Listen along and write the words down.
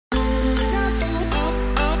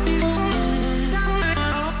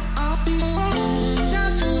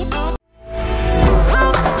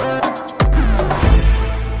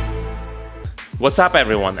What's up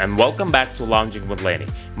everyone and welcome back to Lounging with Lenny.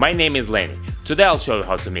 My name is Lenny. Today I'll show you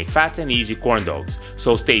how to make fast and easy corn dogs.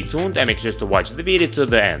 So stay tuned and make sure to watch the video to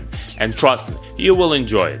the end. And trust me, you will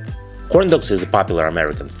enjoy it. Corn dogs is a popular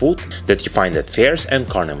American food that you find at fairs and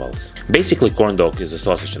carnivals. Basically, corn dog is a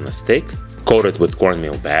sausage on a stick, coated with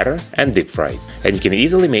cornmeal batter and deep fried, and you can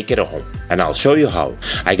easily make it at home. And I'll show you how.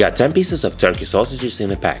 I got 10 pieces of turkey sausages in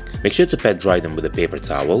a pack. Make sure to pat dry them with a paper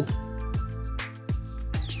towel.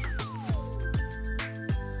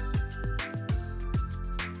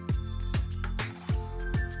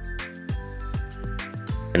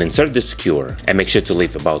 And insert the skewer, and make sure to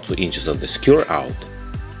leave about 2 inches of the skewer out.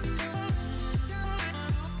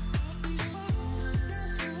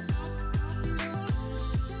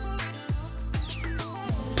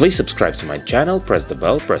 Please subscribe to my channel, press the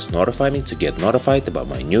bell, press notify me to get notified about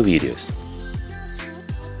my new videos.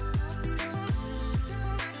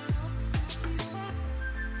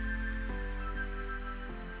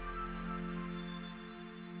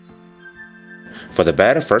 For the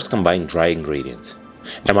batter, first combine dry ingredients.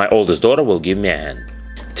 And my oldest daughter will give me a hand.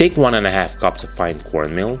 Take 1.5 cups of fine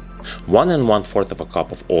cornmeal, 1 1/4 of a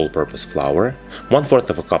cup of all-purpose flour, 1/4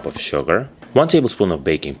 of a cup of sugar, 1 tablespoon of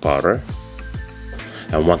baking powder,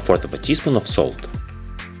 and 1/4 of a teaspoon of salt.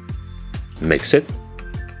 Mix it.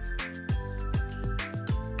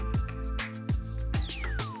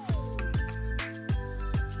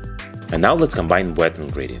 And now let's combine wet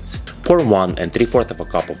ingredients. Pour 1 3/4 of a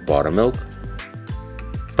cup of buttermilk,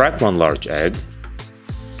 crack 1 large egg,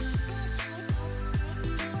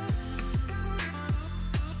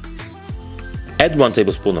 add 1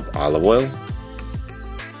 tablespoon of olive oil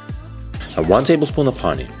and 1 tablespoon of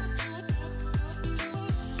honey.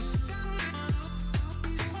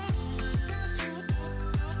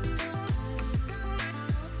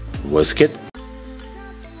 Whisk it.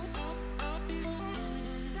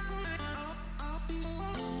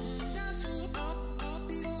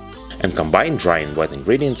 And combine dry and wet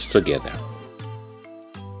ingredients together.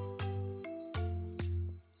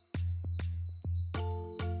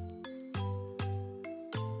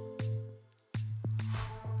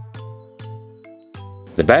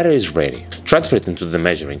 The batter is ready. Transfer it into the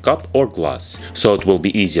measuring cup or glass, so it will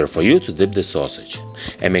be easier for you to dip the sausage.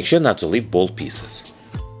 And make sure not to leave bold pieces.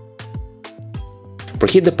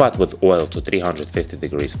 Preheat the pot with oil to 350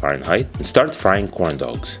 degrees Fahrenheit and start frying corn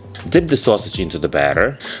dogs. Dip the sausage into the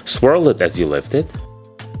batter, swirl it as you lift it,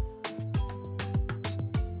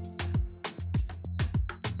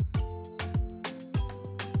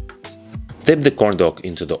 dip the corn dog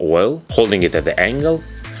into the oil, holding it at the angle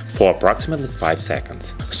for approximately 5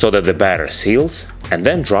 seconds, so that the batter seals, and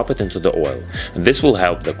then drop it into the oil. This will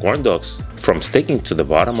help the corn dogs from sticking to the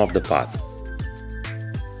bottom of the pot.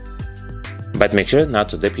 But make sure not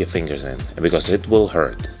to dip your fingers in, because it will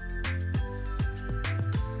hurt.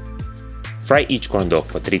 Fry each corn dog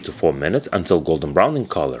for 3 to 4 minutes until golden brown in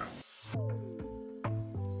color.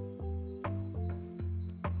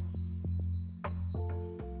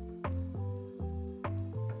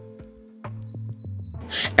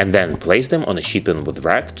 And then place them on a sheet pan with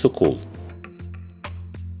rack to cool.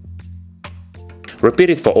 Repeat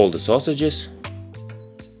it for all the sausages.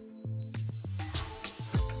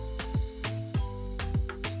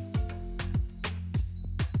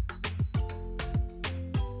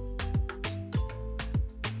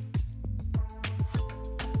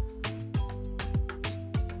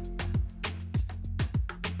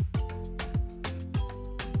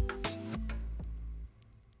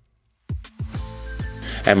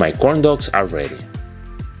 And my corn dogs are ready.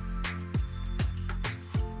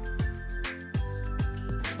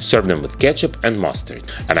 Serve them with ketchup and mustard,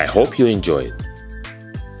 and I hope you enjoy it.